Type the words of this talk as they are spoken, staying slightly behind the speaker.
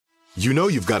You know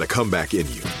you've got a comeback in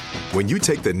you. When you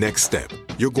take the next step,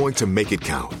 you're going to make it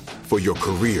count. For your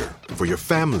career, for your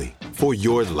family, for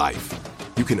your life.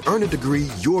 You can earn a degree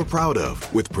you're proud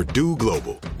of with Purdue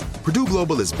Global. Purdue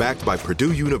Global is backed by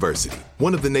Purdue University,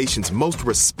 one of the nation's most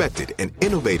respected and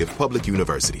innovative public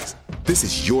universities. This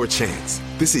is your chance.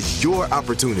 This is your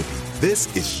opportunity.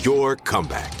 This is your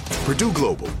comeback. Purdue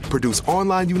Global, Purdue's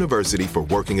online university for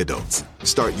working adults.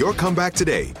 Start your comeback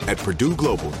today at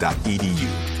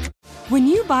purdueglobal.edu. When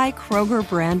you buy Kroger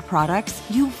brand products,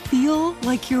 you feel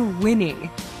like you're winning.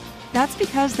 That's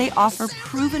because they offer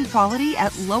proven quality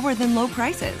at lower than low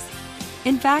prices.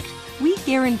 In fact, we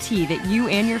guarantee that you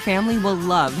and your family will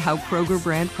love how Kroger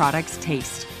brand products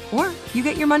taste, or you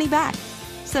get your money back.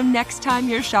 So next time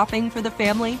you're shopping for the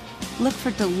family, look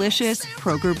for delicious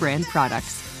Kroger brand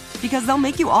products, because they'll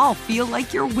make you all feel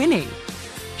like you're winning.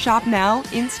 Shop now,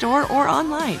 in-store, or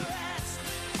online.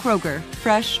 Kroger,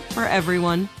 fresh for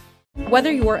everyone.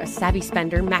 Whether you're a savvy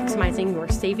spender maximizing your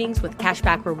savings with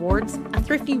cashback rewards, a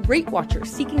thrifty rate watcher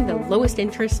seeking the lowest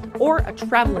interest, or a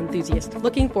travel enthusiast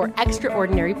looking for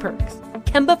extraordinary perks,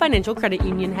 Kemba Financial Credit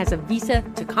Union has a visa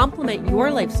to complement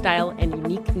your lifestyle and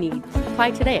unique needs.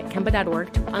 Apply today at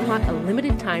Kemba.org to unlock a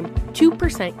limited time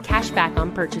 2% cash back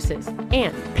on purchases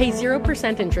and pay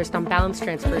 0% interest on balance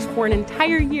transfers for an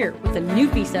entire year with a new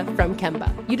visa from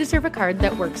Kemba. You deserve a card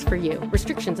that works for you.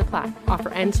 Restrictions apply. Offer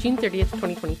ends June 30th,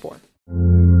 2024.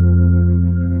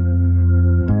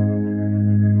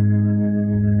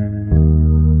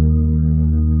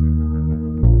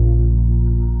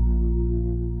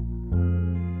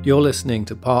 You're listening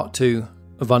to Part 2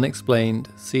 of Unexplained,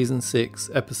 Season 6,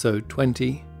 Episode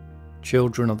 20,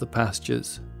 Children of the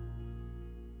Pastures.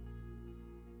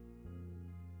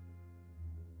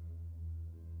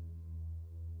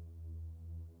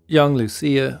 Young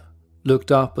Lucia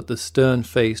looked up at the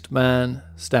stern-faced man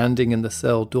standing in the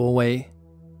cell doorway.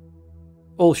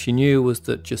 All she knew was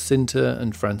that Jacinta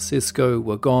and Francisco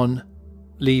were gone,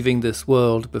 leaving this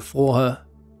world before her,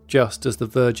 just as the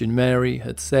Virgin Mary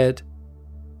had said,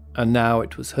 and now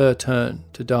it was her turn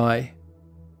to die.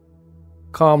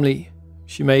 Calmly,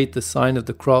 she made the sign of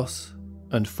the cross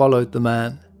and followed the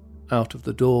man out of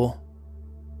the door.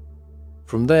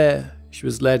 From there, she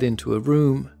was led into a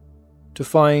room to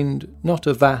find not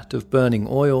a vat of burning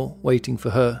oil waiting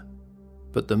for her,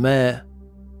 but the mayor,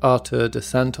 Arthur de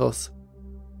Santos.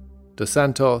 De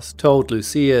Santos told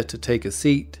Lucia to take a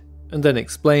seat and then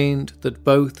explained that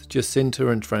both Jacinta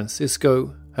and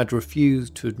Francisco had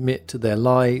refused to admit to their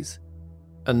lies,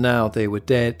 and now they were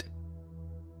dead.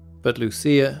 But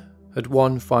Lucia had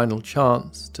one final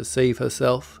chance to save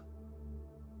herself.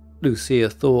 Lucia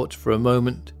thought for a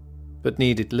moment, but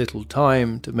needed little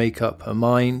time to make up her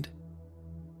mind.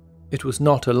 It was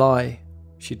not a lie,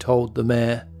 she told the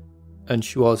mayor, and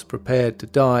she was prepared to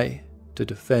die to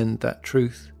defend that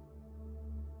truth.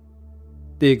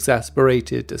 The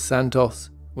exasperated De Santos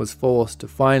was forced to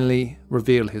finally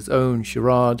reveal his own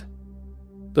charade.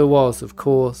 There was, of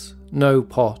course, no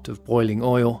pot of boiling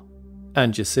oil,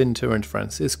 and Jacinta and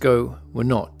Francisco were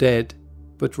not dead,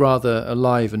 but rather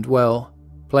alive and well,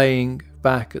 playing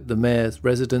back at the mayor's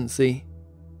residency.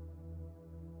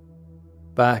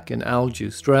 Back in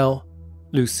Aljustrel,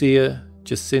 Lucia,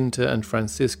 Jacinta and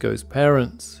Francisco's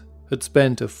parents had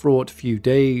spent a fraught few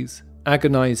days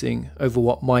agonizing over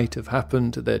what might have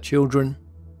happened to their children.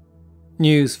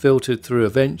 News filtered through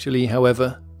eventually,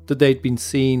 however, that they'd been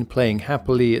seen playing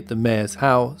happily at the mayor's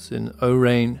house in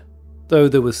Orange, though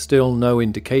there was still no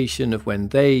indication of when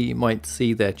they might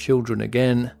see their children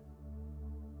again.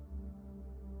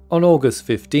 On August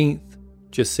 15th,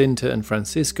 Jacinta and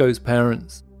Francisco's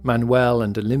parents, Manuel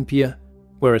and Olympia,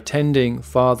 were attending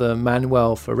Father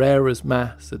Manuel Ferreira's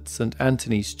Mass at St.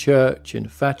 Anthony's Church in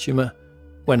Fatima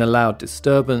when a loud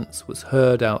disturbance was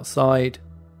heard outside.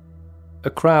 A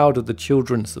crowd of the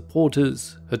children's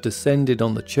supporters had descended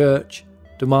on the church,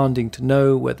 demanding to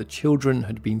know where the children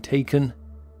had been taken,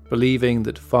 believing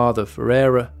that Father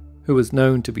Ferreira, who was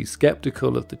known to be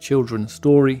skeptical of the children's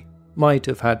story, might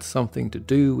have had something to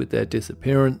do with their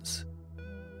disappearance.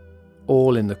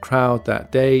 All in the crowd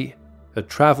that day had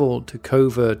travelled to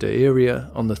Cova de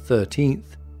Iria on the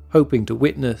 13th, hoping to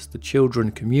witness the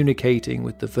children communicating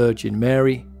with the Virgin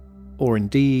Mary, or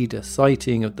indeed a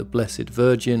sighting of the Blessed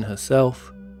Virgin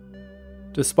herself.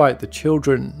 Despite the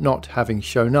children not having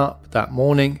shown up that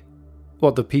morning,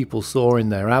 what the people saw in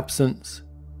their absence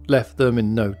left them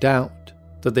in no doubt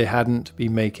that they hadn't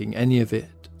been making any of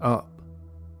it up.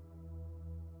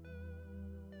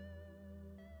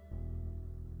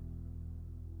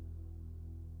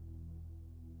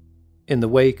 In the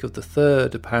wake of the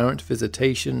third apparent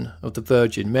visitation of the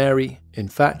Virgin Mary in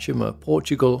Fatima,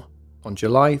 Portugal, On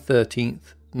July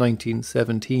 13th,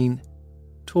 1917,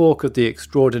 talk of the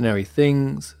extraordinary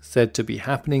things said to be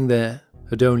happening there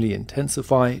had only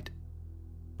intensified.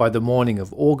 By the morning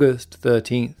of August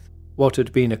 13th, what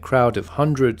had been a crowd of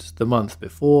hundreds the month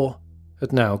before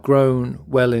had now grown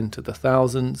well into the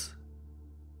thousands.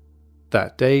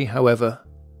 That day, however,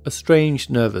 a strange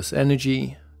nervous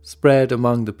energy spread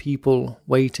among the people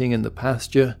waiting in the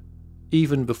pasture,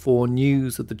 even before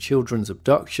news of the children's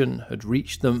abduction had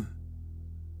reached them.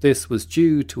 This was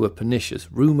due to a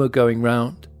pernicious rumour going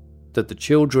round that the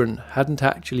children hadn't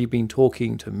actually been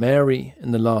talking to Mary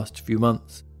in the last few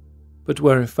months, but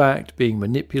were in fact being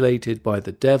manipulated by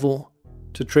the devil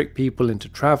to trick people into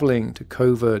travelling to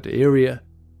covert area,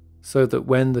 so that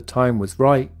when the time was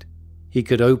right, he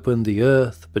could open the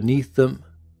earth beneath them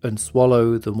and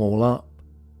swallow them all up.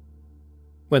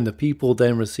 When the people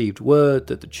then received word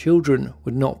that the children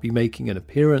would not be making an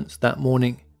appearance that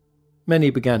morning, many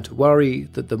began to worry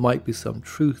that there might be some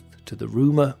truth to the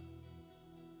rumour.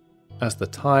 As the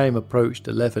time approached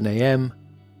 11 a.m,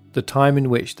 the time in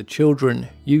which the children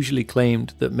usually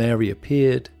claimed that Mary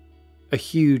appeared, a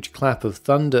huge clap of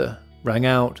thunder rang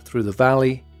out through the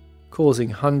valley,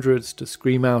 causing hundreds to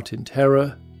scream out in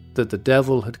terror that the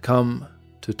devil had come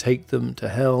to take them to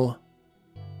hell.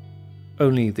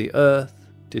 Only the earth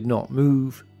did not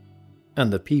move,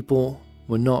 and the people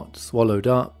were not swallowed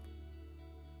up.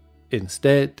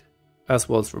 Instead, as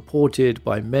was reported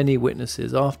by many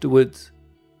witnesses afterwards,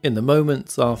 in the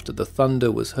moments after the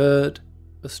thunder was heard,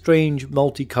 a strange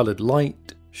multicoloured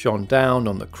light shone down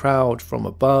on the crowd from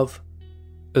above,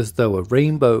 as though a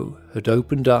rainbow had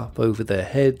opened up over their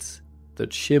heads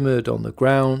that shimmered on the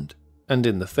ground and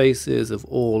in the faces of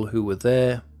all who were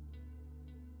there.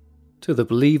 To the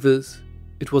believers,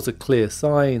 it was a clear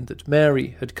sign that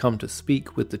Mary had come to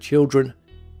speak with the children,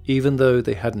 even though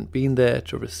they hadn't been there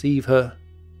to receive her.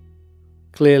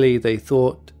 Clearly they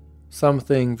thought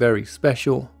something very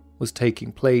special was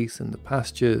taking place in the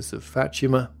pastures of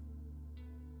Fatima.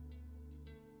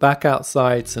 Back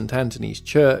outside St. Anthony's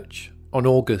Church on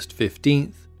August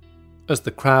 15th, as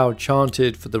the crowd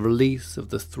chanted for the release of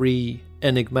the 3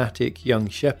 enigmatic young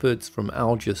shepherds from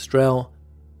Algestrel,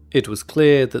 it was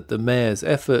clear that the mayor's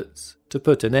efforts to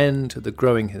put an end to the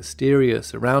growing hysteria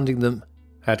surrounding them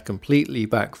had completely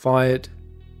backfired.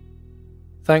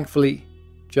 Thankfully,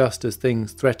 just as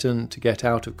things threatened to get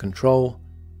out of control,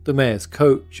 the mayor's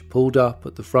coach pulled up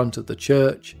at the front of the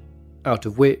church, out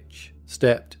of which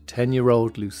stepped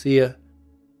 10-year-old Lucia,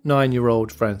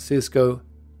 9-year-old Francisco,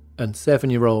 and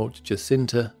 7-year-old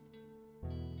Jacinta.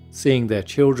 Seeing their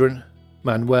children,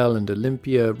 Manuel and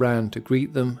Olympia ran to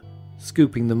greet them,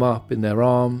 scooping them up in their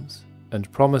arms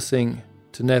and promising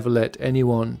to never let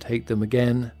anyone take them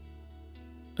again.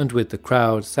 And with the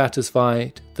crowd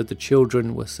satisfied that the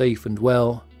children were safe and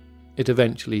well, it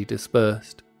eventually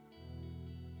dispersed.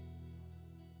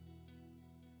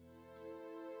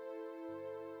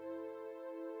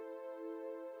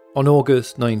 On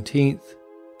August 19th,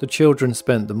 the children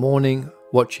spent the morning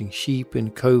watching sheep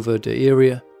in Cova de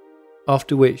Iria,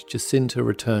 after which Jacinta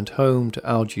returned home to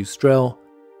Aljustrel,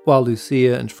 while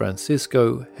Lucia and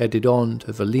Francisco headed on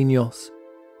to Valinhos,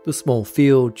 the small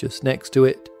field just next to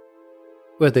it,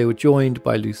 where they were joined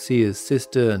by Lucia's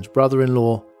sister and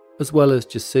brother-in-law, as well as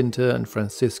Jacinta and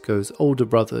Francisco's older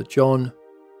brother John.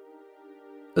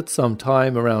 At some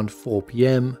time around 4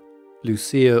 p.m,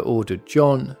 Lucia ordered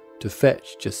John to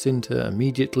fetch Jacinta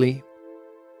immediately.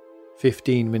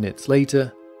 15 minutes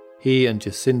later, he and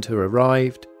Jacinta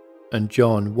arrived, and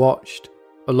John watched,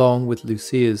 along with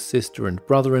Lucia's sister and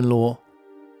brother-in-law,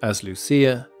 as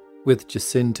Lucia, with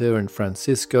Jacinta and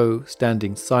Francisco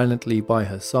standing silently by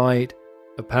her side,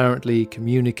 apparently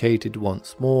communicated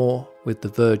once more with the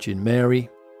Virgin Mary.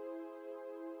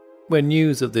 When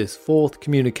news of this fourth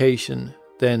communication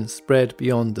then spread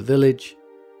beyond the village,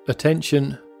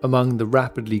 attention among the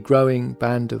rapidly growing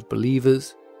band of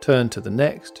believers turned to the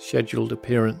next scheduled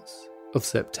appearance of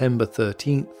September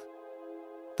 13th.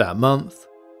 That month,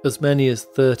 as many as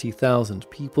 30,000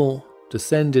 people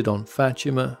descended on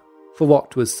Fatima for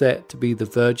what was set to be the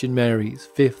Virgin Mary's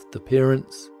 5th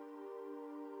appearance.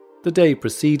 The day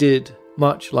proceeded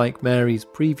much like Mary's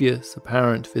previous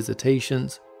apparent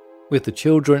visitations, with the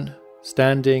children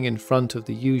standing in front of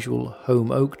the usual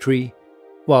home oak tree,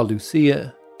 while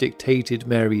Lucia dictated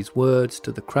Mary's words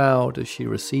to the crowd as she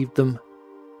received them,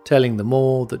 telling them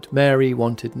all that Mary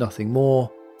wanted nothing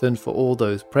more than for all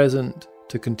those present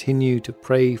to continue to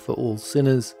pray for all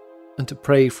sinners and to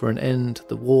pray for an end to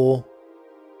the war.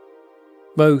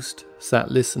 Most sat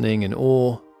listening in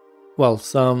awe, while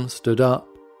some stood up,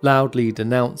 loudly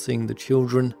denouncing the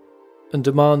children, and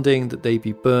demanding that they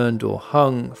be burned or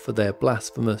hung for their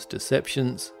blasphemous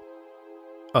deceptions.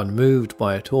 Unmoved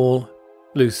by it all,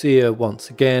 Lucia once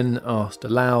again asked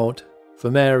aloud for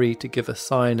Mary to give a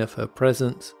sign of her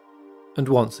presence, and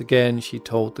once again she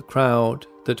told the crowd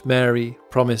that Mary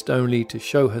promised only to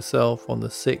show herself on the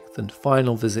 6th and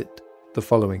final visit the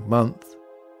following month.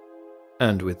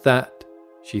 And with that,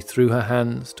 she threw her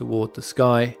hands toward the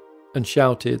sky and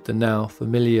shouted the now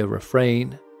familiar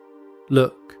refrain,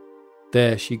 "Look,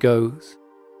 there she goes."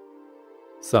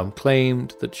 Some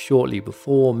claimed that shortly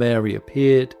before Mary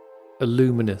appeared, a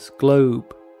luminous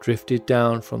globe drifted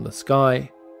down from the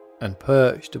sky and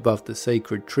perched above the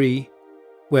sacred tree,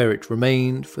 where it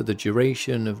remained for the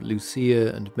duration of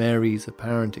Lucia and Mary's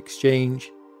apparent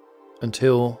exchange,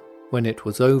 until, when it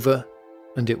was over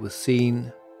and it was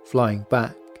seen flying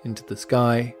back into the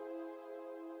sky.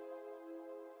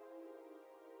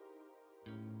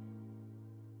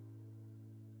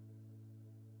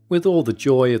 With all the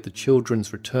joy of the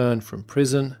children's return from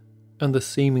prison and the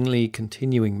seemingly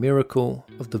continuing miracle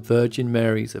of the Virgin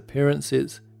Mary's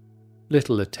appearances,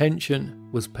 little attention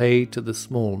was paid to the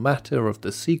small matter of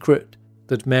the secret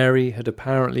that Mary had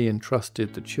apparently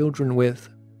entrusted the children with.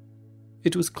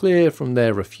 It was clear from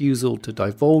their refusal to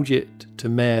divulge it to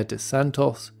Mayor de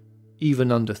Santos,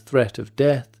 even under threat of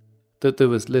death, that there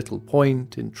was little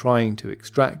point in trying to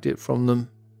extract it from them.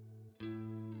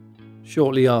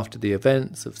 Shortly after the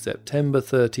events of September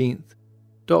 13th,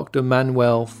 Dr.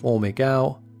 Manuel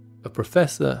Formigao, a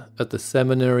professor at the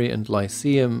Seminary and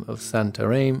Lyceum of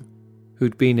Santarém,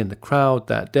 who'd been in the crowd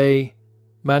that day,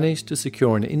 managed to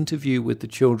secure an interview with the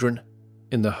children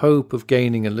in the hope of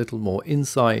gaining a little more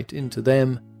insight into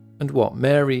them and what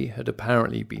Mary had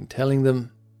apparently been telling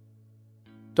them.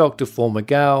 Dr.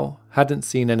 Formigao hadn't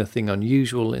seen anything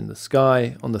unusual in the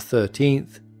sky on the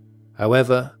 13th.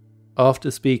 However,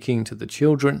 after speaking to the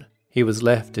children, he was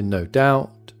left in no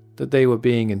doubt that they were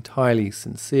being entirely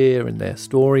sincere in their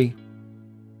story.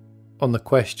 On the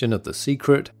question of the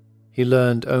secret, he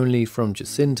learned only from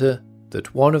Jacinta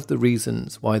that one of the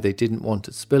reasons why they didn't want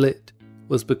to spill it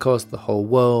was because the whole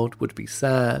world would be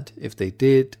sad if they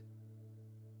did.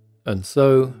 And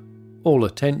so, all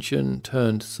attention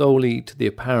turned solely to the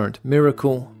apparent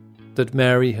miracle that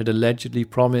Mary had allegedly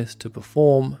promised to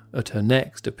perform at her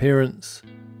next appearance,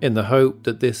 in the hope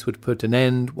that this would put an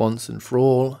end once and for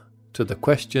all to the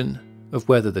question of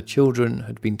whether the children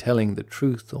had been telling the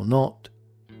truth or not.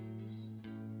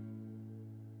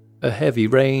 A heavy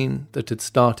rain that had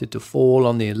started to fall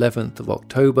on the 11th of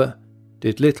October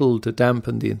did little to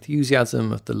dampen the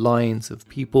enthusiasm of the lines of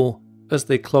people as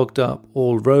they clogged up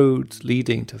all roads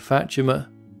leading to Fatima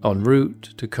en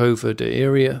route to Cova de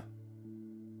Iria.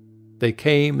 They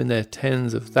came in their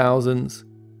tens of thousands,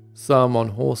 some on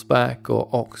horseback or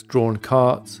ox-drawn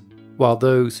carts, while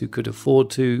those who could afford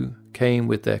to came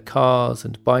with their cars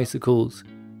and bicycles,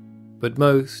 but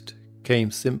most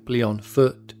came simply on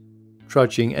foot,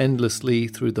 trudging endlessly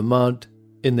through the mud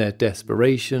in their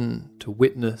desperation to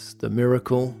witness the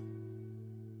miracle.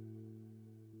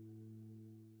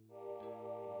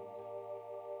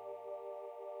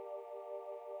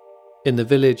 In the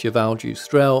village of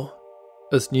Aljustrel,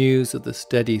 as news of the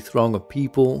steady throng of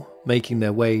people making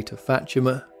their way to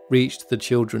Fatima reached the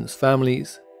children's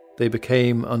families, they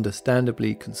became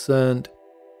understandably concerned.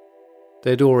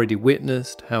 They'd already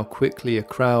witnessed how quickly a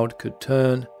crowd could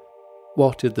turn.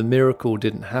 What if the miracle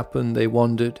didn't happen, they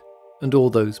wondered, and all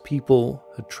those people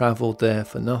had travelled there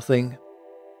for nothing?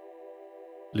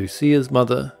 Lucia's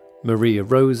mother, Maria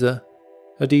Rosa,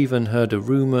 had even heard a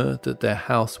rumour that their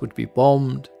house would be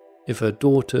bombed if her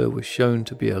daughter was shown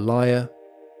to be a liar.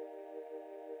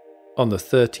 On the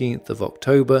 13th of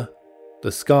October,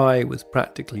 the sky was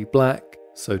practically black,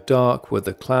 so dark were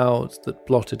the clouds that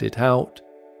blotted it out,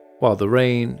 while the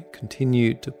rain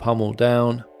continued to pummel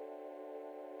down.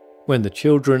 When the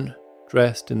children,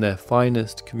 dressed in their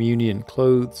finest communion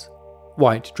clothes,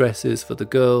 white dresses for the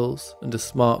girls and a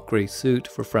smart grey suit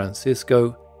for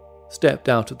Francisco, stepped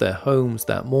out of their homes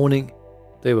that morning,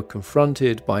 they were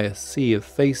confronted by a sea of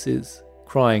faces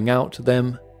crying out to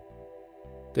them.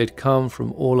 They'd come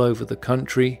from all over the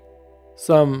country,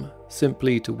 some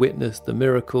simply to witness the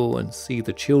miracle and see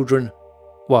the children,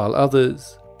 while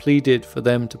others pleaded for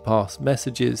them to pass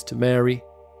messages to Mary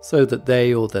so that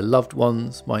they or their loved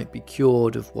ones might be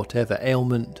cured of whatever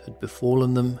ailment had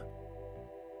befallen them.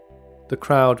 The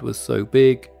crowd was so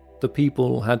big, the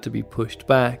people had to be pushed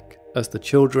back as the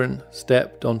children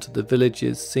stepped onto the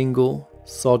village's single,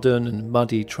 sodden and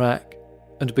muddy track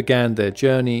and began their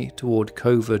journey toward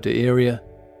Cova de Iria,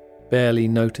 barely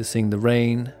noticing the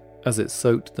rain as it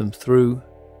soaked them through.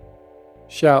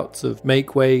 Shouts of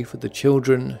 "Make way for the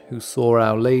children who saw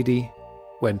Our Lady"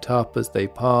 went up as they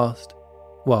passed,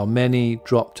 while many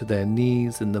dropped to their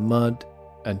knees in the mud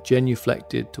and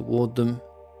genuflected toward them.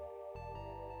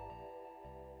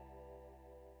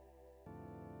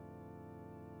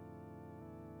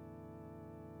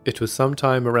 It was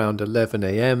sometime around 11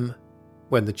 a.m.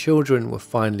 when the children were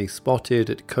finally spotted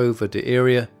at Cova de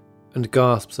Iria, and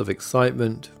gasps of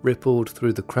excitement rippled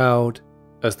through the crowd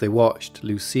as they watched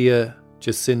Lucia,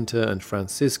 Jacinta and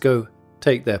Francisco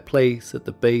take their place at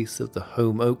the base of the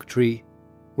home oak tree,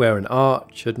 where an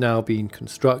arch had now been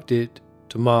constructed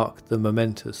to mark the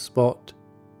momentous spot.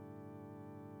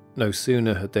 No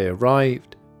sooner had they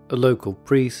arrived, a local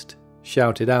priest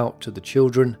shouted out to the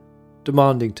children,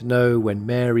 demanding to know when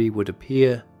Mary would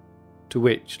appear, to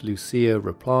which Lucia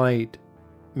replied,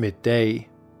 "Midday."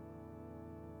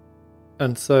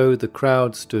 And so the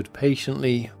crowd stood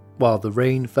patiently while the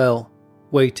rain fell,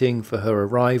 waiting for her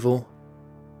arrival,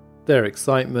 their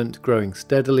excitement growing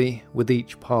steadily with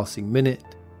each passing minute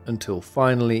until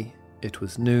finally it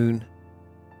was noon,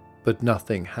 but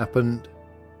nothing happened.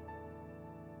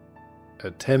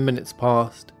 At 10 minutes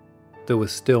past, there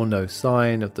was still no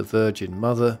sign of the Virgin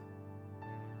Mother.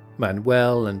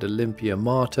 Manuel and Olympia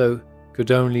Marto could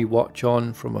only watch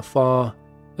on from afar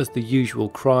as the usual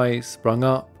cries sprung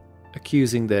up,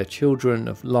 accusing their children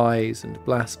of lies and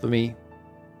blasphemy.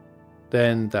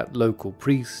 Then that local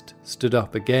priest stood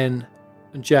up again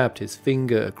and jabbed his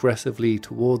finger aggressively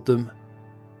toward them.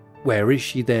 "Where is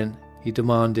she then?" he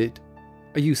demanded.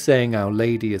 "Are you saying Our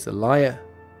Lady is a liar?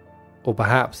 Or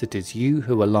perhaps it is you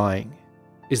who are lying?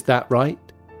 Is that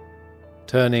right?"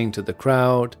 Turning to the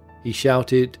crowd, he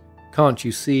shouted, "Can't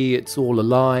you see it's all a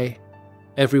lie?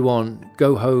 Everyone,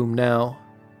 go home now."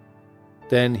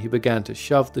 Then he began to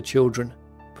shove the children,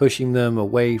 pushing them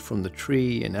away from the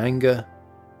tree in anger.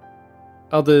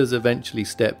 Others eventually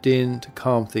stepped in to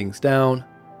calm things down,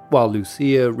 while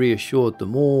Lucia reassured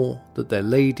them all that their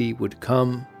lady would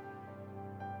come.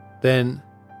 Then,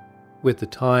 with the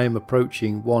time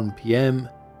approaching 1 p.m,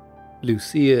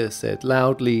 Lucia said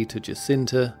loudly to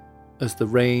Jacinta as the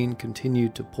rain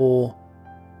continued to pour,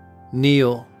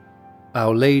 "Kneel,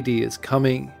 Our Lady is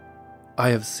coming. I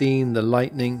have seen the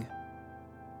lightning."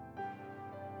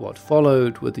 What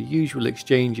followed were the usual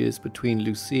exchanges between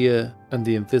Lucia and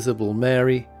the invisible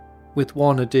Mary, with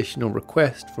one additional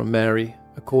request from Mary,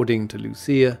 according to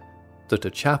Lucia, that a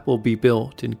chapel be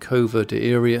built in Cova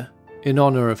de Iria in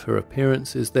honour of her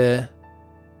appearances there.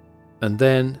 And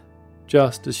then,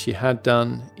 just as she had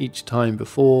done each time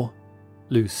before,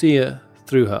 Lucia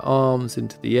threw her arms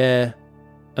into the air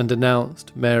and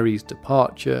announced Mary's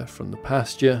departure from the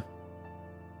pasture.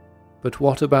 "But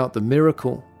what about the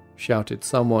miracle?" shouted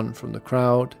someone from the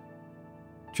crowd.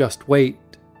 "Just wait,"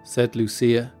 said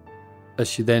Lucia, as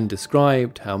she then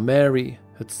described how Mary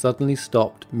had suddenly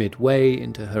stopped midway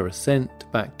into her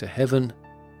ascent back to heaven,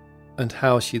 and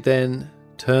how she then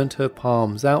turned her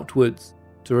palms outwards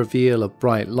to reveal a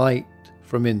bright light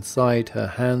from inside her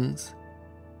hands.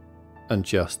 And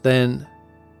just then,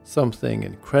 something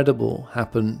incredible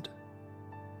happened.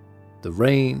 The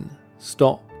rain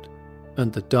stopped,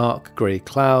 and the dark grey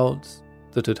clouds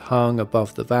that had hung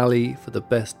above the valley for the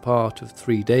best part of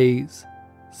 3 days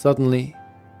suddenly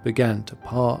began to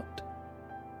part.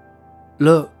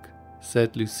 "Look,"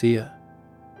 said Lucia.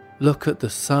 "Look at the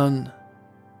sun."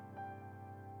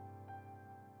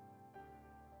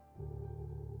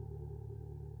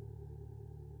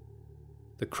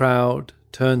 The crowd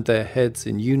turned their heads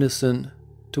in unison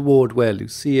toward where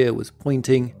Lucia was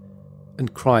pointing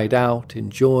and cried out in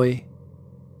joy.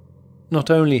 Not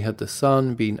only had the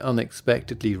sun been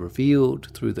unexpectedly revealed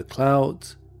through the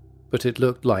clouds, but it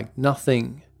looked like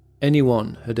nothing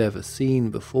anyone had ever seen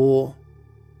before.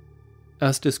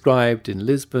 As described in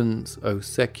Lisbon's O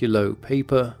Século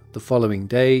paper the following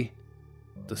day,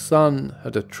 the sun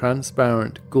had a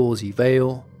transparent gauzy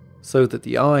veil so that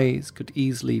the eyes could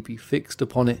easily be fixed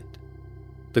upon it.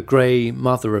 The grey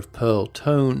mother-of-pearl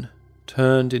tone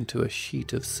turned into a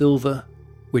sheet of silver,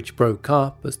 which broke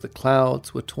up as the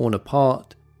clouds were torn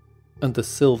apart, and the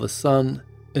silver sun,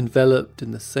 enveloped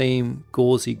in the same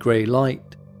gauzy grey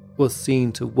light, was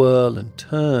seen to whirl and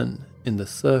turn in the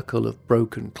circle of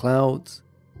broken clouds.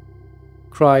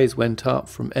 Cries went up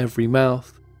from every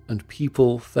mouth, and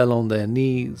people fell on their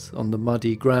knees on the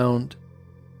muddy ground.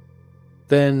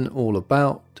 Then all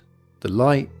about, the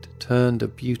light turned a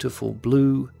beautiful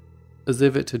blue, as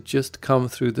if it had just come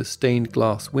through the stained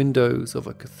glass windows of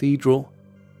a cathedral,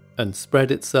 and spread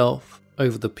itself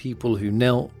over the people who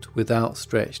knelt with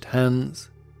outstretched hands.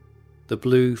 The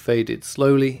blue faded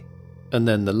slowly, and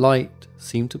then the light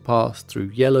seemed to pass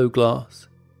through yellow glass,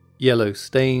 Yellow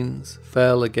stains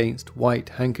fell against white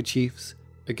handkerchiefs,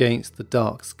 against the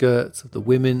dark skirts of the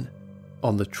women,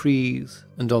 on the trees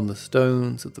and on the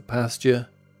stones of the pasture.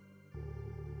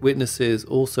 Witnesses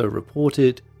also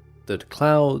reported that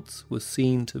clouds were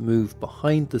seen to move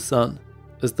behind the sun,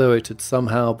 as though it had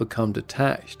somehow become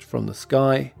detached from the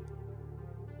sky.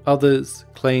 Others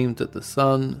claimed that the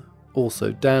sun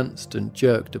also danced and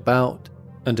jerked about,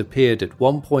 and appeared at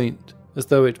one point as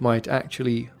though it might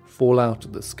actually fall out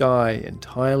of the sky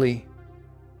entirely.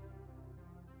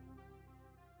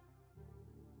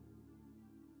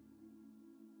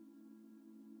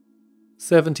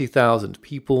 "70,000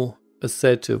 people are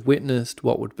said to have witnessed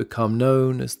what would become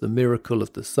known as the miracle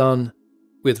of the sun,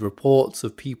 with reports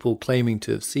of people claiming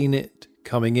to have seen it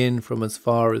coming in from as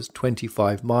far as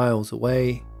 25 miles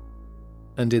away.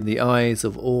 And in the eyes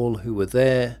of all who were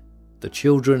there, the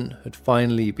children had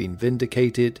finally been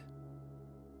vindicated.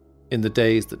 In the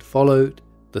days that followed,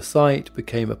 the site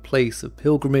became a place of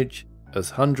pilgrimage as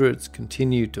hundreds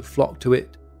continued to flock to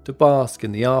it to bask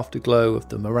in the afterglow of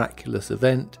the miraculous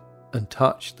event and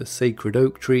touch the sacred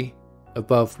oak tree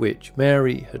above which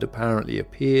Mary had apparently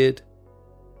appeared.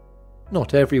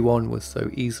 Not everyone was so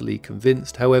easily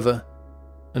convinced, however,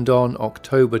 and on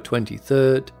October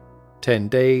 23rd, 10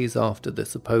 days after the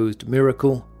supposed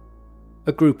miracle,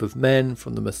 a group of men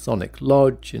from the Masonic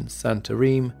Lodge in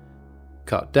Santarém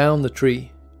cut down the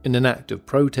tree in an act of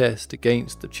protest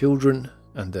against the children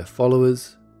and their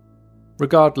followers.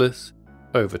 Regardless,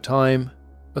 over time,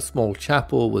 a small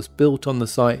chapel was built on the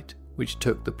site which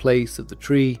took the place of the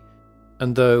tree,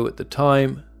 and though at the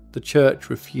time the church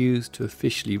refused to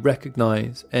officially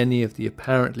recognize any of the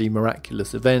apparently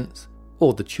miraculous events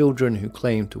or the children who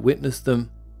claimed to witness them,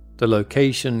 the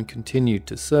location continued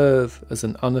to serve as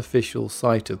an unofficial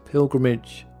site of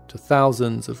pilgrimage to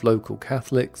thousands of local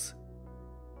Catholics.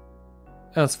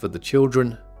 As for the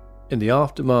children, in the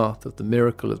aftermath of the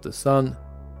miracle of the sun,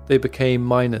 they became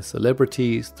minor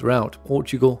celebrities throughout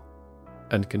Portugal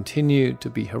and continued to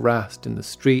be harassed in the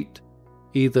street,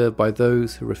 either by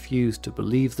those who refused to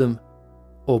believe them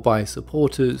or by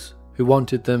supporters who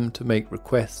wanted them to make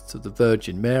requests of the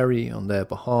Virgin Mary on their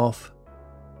behalf.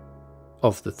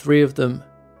 Of the three of them,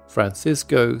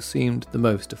 Francisco seemed the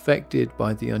most affected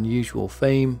by the unusual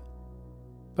fame.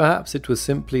 Perhaps it was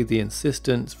simply the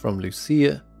insistence from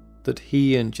Lucia that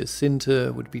he and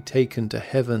Jacinta would be taken to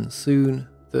heaven soon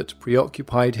that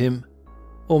preoccupied him,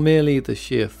 or merely the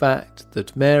sheer fact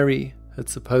that Mary had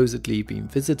supposedly been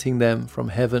visiting them from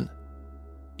heaven.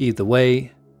 Either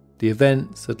way, the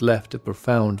events had left a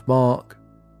profound mark.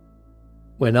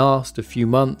 When asked a few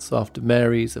months after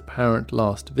Mary's apparent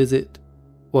last visit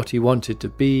what he wanted to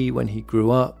be when he grew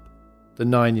up, the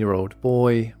 9-year-old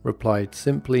boy replied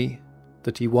simply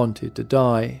that he wanted to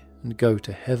die and go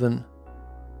to heaven.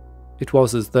 It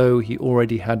was as though he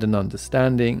already had an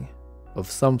understanding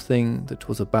of something that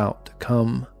was about to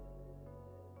come.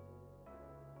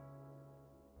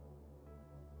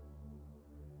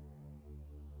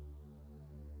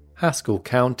 Haskell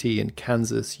County in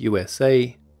Kansas,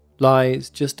 USA, lies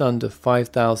just under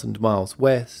 5,000 miles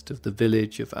west of the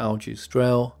village of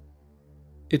Aljustrel.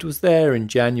 It was there in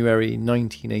January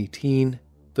 1918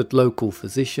 that local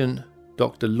physician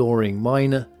Dr. Loring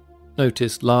Minor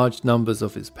noticed large numbers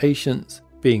of his patients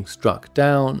being struck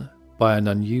down by an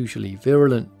unusually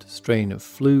virulent strain of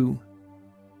flu,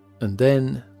 and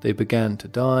then they began to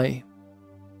die.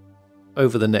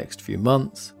 Over the next few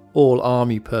months, all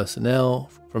Army personnel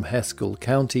from Haskell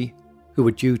County, who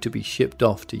were due to be shipped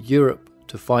off to Europe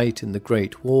to fight in the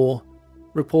Great War,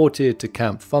 reported to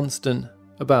Camp Funston,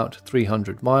 about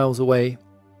 300 miles away,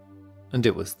 and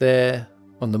it was there,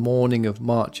 on the morning of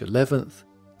March 11th,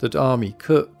 that Army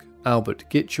cook Albert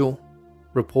Gitchell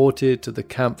reported to the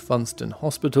Camp Funston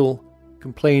Hospital,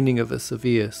 complaining of a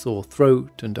severe sore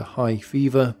throat and a high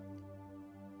fever.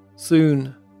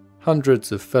 Soon,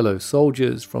 hundreds of fellow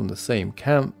soldiers from the same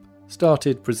camp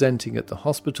started presenting at the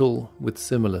hospital with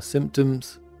similar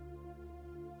symptoms.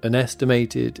 An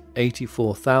estimated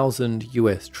 84,000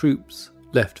 US troops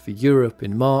left for Europe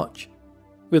in March,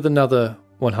 with another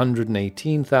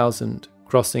 118,000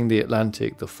 crossing the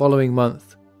Atlantic the following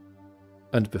month,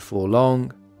 and before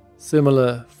long,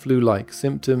 similar flu-like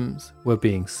symptoms were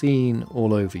being seen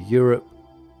all over Europe.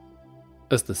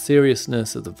 As the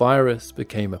seriousness of the virus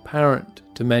became apparent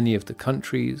to many of the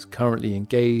countries currently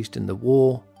engaged in the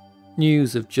war,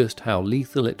 news of just how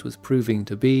lethal it was proving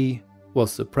to be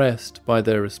was suppressed by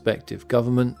their respective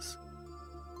governments.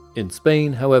 In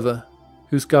Spain, however,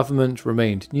 whose government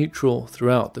remained neutral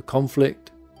throughout the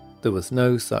conflict, there was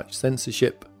no such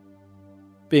censorship.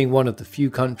 Being one of the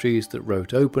few countries that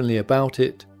wrote openly about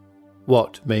it,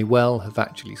 What may well have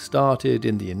actually started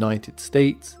in the United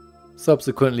States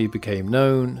subsequently became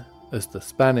known as the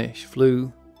Spanish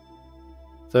flu,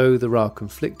 though there are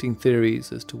conflicting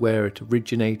theories as to where it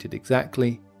originated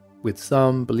exactly, with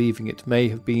some believing it may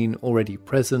have been already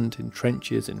present in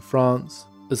trenches in France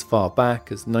as far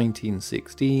back as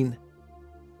 1916.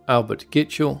 Albert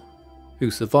Gitchell, who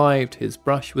survived his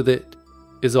brush with it,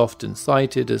 is often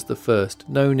cited as the first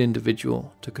known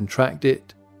individual to contract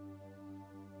it.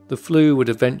 The flu would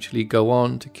eventually go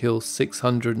on to kill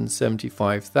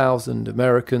 675,000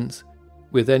 Americans,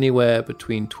 with anywhere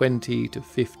between 20 to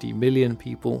 50 million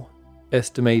people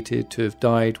estimated to have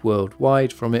died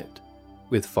worldwide from it,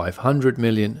 with 500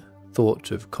 million thought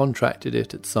to have contracted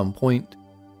it at some point,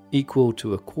 equal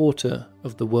to a quarter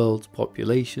of the world's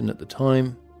population at the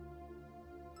time.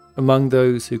 Among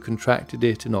those who contracted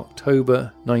it in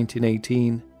October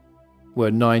 1918 were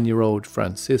 9-year-old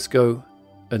Francisco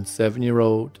and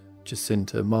 7-year-old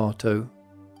Jacinta Marto.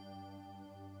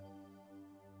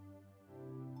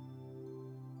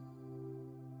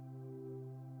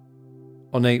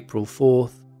 On April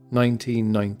 4th,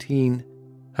 1919,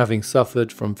 having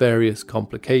suffered from various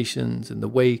complications in the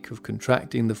wake of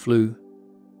contracting the flu,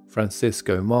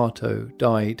 Francisco Marto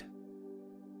died.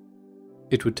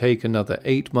 It would take another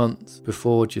 8 months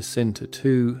before Jacinta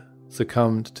too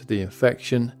succumbed to the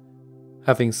infection,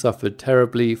 having suffered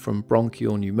terribly from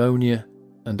bronchial pneumonia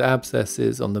and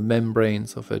abscesses on the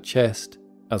membranes of her chest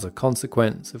as a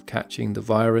consequence of catching the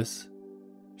virus.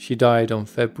 She died on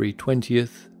February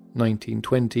 20th,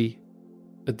 1920,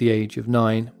 at the age of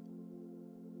 9.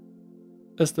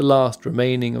 As the last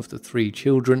remaining of the 3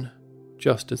 children,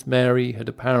 just as Mary had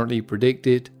apparently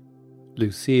predicted,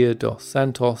 Lucia dos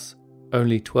Santos,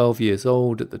 only 12 years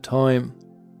old at the time,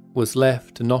 was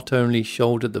left to not only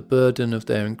shoulder the burden of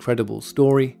their incredible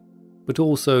story, but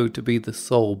also to be the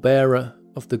sole bearer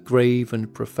of the grave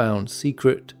and profound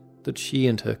secret that she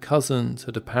and her cousins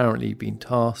had apparently been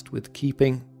tasked with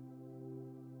keeping.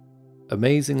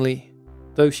 Amazingly,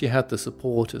 though she had the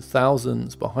support of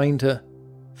thousands behind her,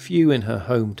 few in her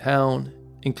hometown,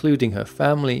 including her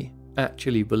family,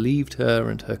 actually believed her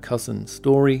and her cousin's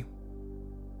story.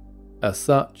 As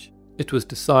such, it was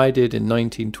decided in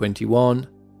 1921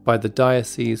 by the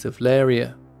Diocese of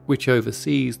Leiria, which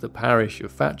oversees the parish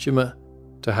of Fatima,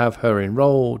 to have her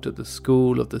enrolled at the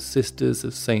School of the Sisters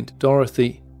of St.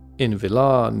 Dorothy in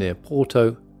Vilar near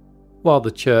Porto, while the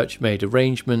church made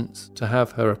arrangements to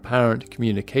have her apparent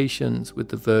communications with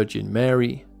the Virgin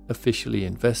Mary officially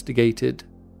investigated.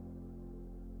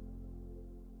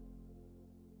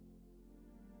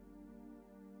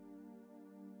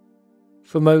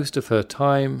 For most of her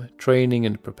time training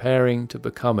and preparing to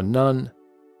become a nun,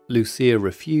 Lucia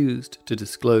refused to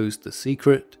disclose the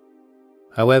secret.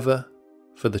 However,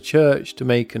 for the church to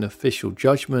make an official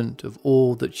judgment of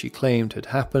all that she claimed had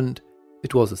happened,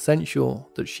 it was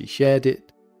essential that she shared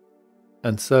it.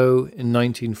 And so, in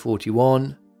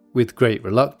 1941, with great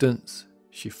reluctance,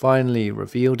 she finally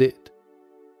revealed it,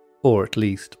 or at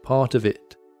least part of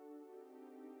it.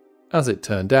 As it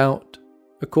turned out,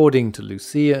 according to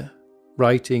Lucia,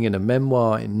 writing in a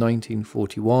memoir in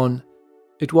 1941,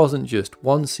 it wasn't just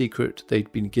one secret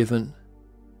they'd been given,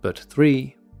 but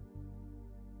 3.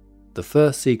 The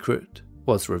first secret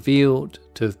was revealed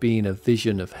to have been a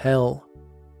vision of hell.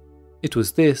 It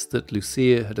was this that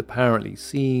Lucia had apparently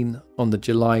seen on the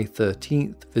July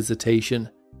 13th visitation,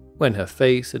 when her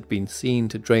face had been seen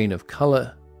to drain of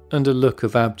colour and a look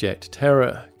of abject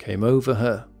terror came over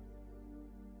her.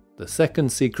 The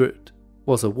second secret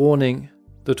was a warning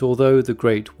that although the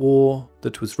Great War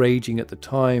that was raging at the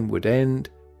time would end,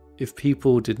 if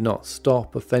people did not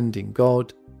stop offending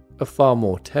God, a far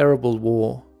more terrible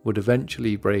war would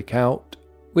eventually break out,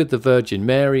 with the Virgin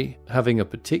Mary having a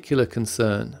particular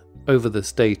concern over the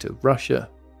state of Russia.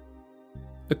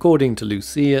 According to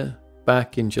Lucia,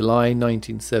 back in July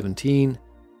 1917,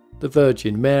 the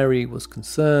Virgin Mary was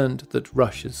concerned that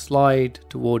Russia's slide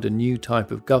toward a new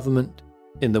type of government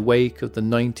in the wake of the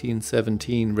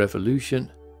 1917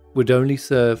 revolution would only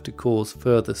serve to cause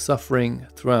further suffering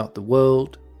throughout the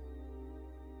world.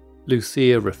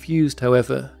 Lucia refused,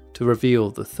 however, to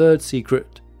reveal the third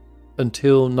secret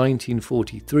until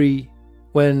 1943,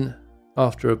 when,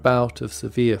 after a bout of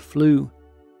severe flu,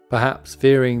 perhaps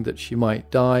fearing that she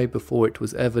might die before it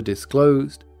was ever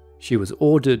disclosed, she was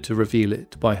ordered to reveal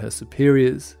it by her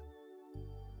superiors.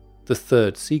 The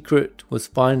third secret was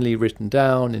finally written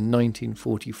down in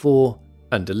 1944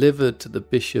 and delivered to the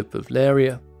Bishop of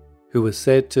Leiria, who was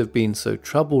said to have been so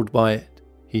troubled by it,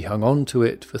 he hung on to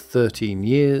it for 13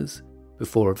 years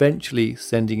before eventually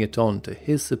sending it on to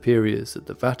his superiors at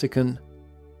the Vatican.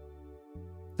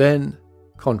 Then,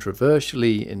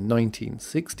 Controversially, in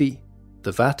 1960,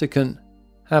 the Vatican,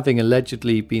 having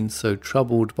allegedly been so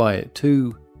troubled by it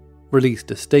too,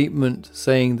 released a statement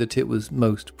saying that it was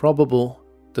most probable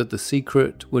that the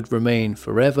secret would remain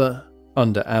forever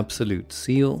under absolute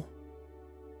seal.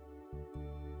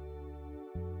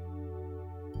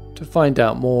 To find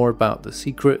out more about the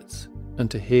secrets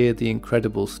and to hear the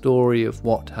incredible story of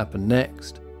what happened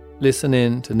next, listen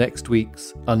in to next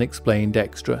week's Unexplained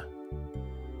Extra.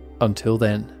 Until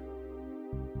then.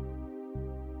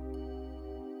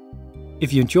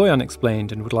 If you enjoy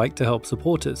Unexplained and would like to help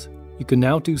support us, you can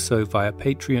now do so via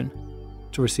Patreon.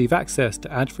 To receive access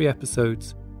to ad-free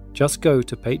episodes, just go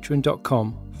to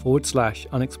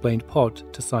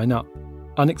patreon.com/unexplainedpod to sign up.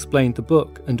 Unexplained the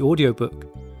book and audiobook,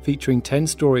 featuring 10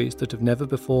 stories that have never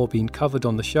before been covered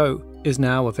on the show, is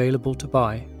now available to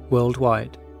buy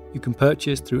worldwide. You can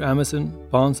purchase through Amazon,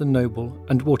 Barnes & Noble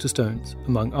and Waterstones,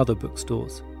 among other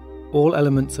bookstores. All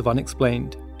elements of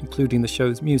Unexplained, including the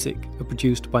show's music, are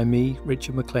produced by me,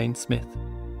 Richard McLean Smith.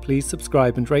 Please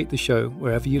subscribe and rate the show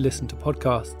wherever you listen to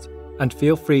podcasts, and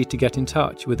feel free to get in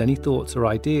touch with any thoughts or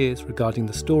ideas regarding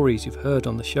the stories you've heard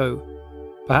on the show.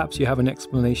 Perhaps you have an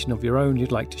explanation of your own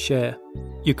you'd like to share.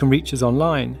 You can reach us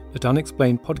online at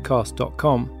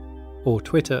unexplainedpodcast.com or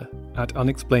Twitter at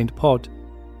unexplainedpod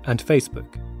and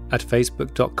Facebook at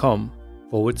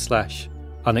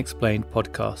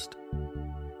facebook.com/unexplainedpodcast.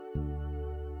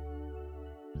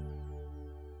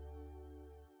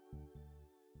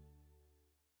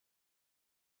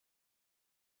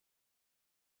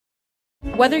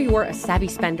 Whether you're a savvy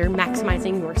spender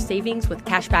maximizing your savings with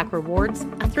cashback rewards,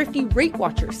 a thrifty rate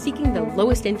watcher seeking the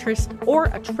lowest interest, or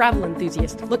a travel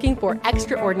enthusiast looking for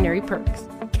extraordinary perks,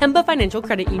 Kemba Financial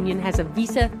Credit Union has a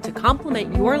visa to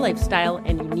complement your lifestyle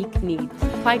and unique needs.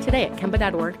 Apply today at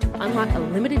Kemba.org to unlock a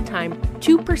limited time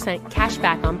 2% cash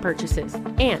back on purchases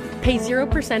and pay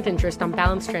 0% interest on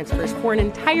balance transfers for an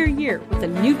entire year with a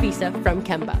new visa from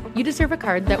Kemba. You deserve a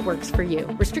card that works for you.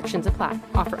 Restrictions apply.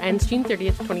 Offer ends June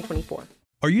 30th, 2024.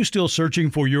 Are you still searching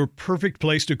for your perfect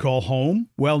place to call home?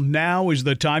 Well, now is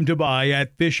the time to buy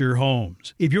at Fisher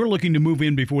Homes. If you're looking to move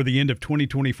in before the end of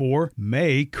 2024,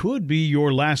 May could be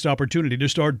your last opportunity to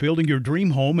start building your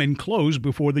dream home and close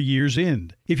before the year's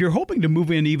end. If you're hoping to move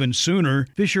in even sooner,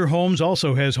 Fisher Homes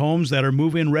also has homes that are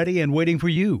move-in ready and waiting for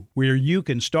you, where you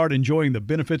can start enjoying the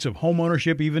benefits of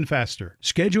homeownership even faster.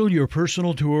 Schedule your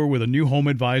personal tour with a new home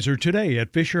advisor today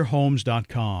at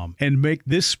FisherHomes.com and make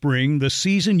this spring the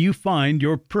season you find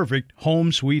your perfect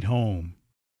home sweet home.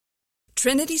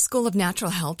 Trinity School of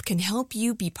Natural Health can help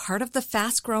you be part of the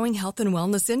fast-growing health and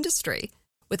wellness industry.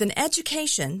 With an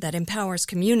education that empowers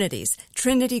communities,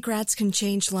 Trinity grads can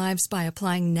change lives by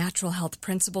applying natural health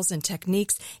principles and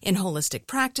techniques in holistic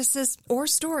practices or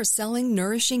stores selling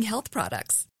nourishing health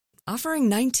products. Offering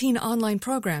 19 online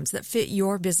programs that fit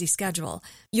your busy schedule,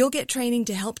 you'll get training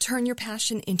to help turn your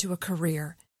passion into a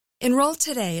career. Enroll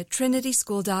today at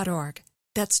trinityschool.org.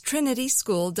 That's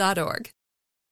trinityschool.org.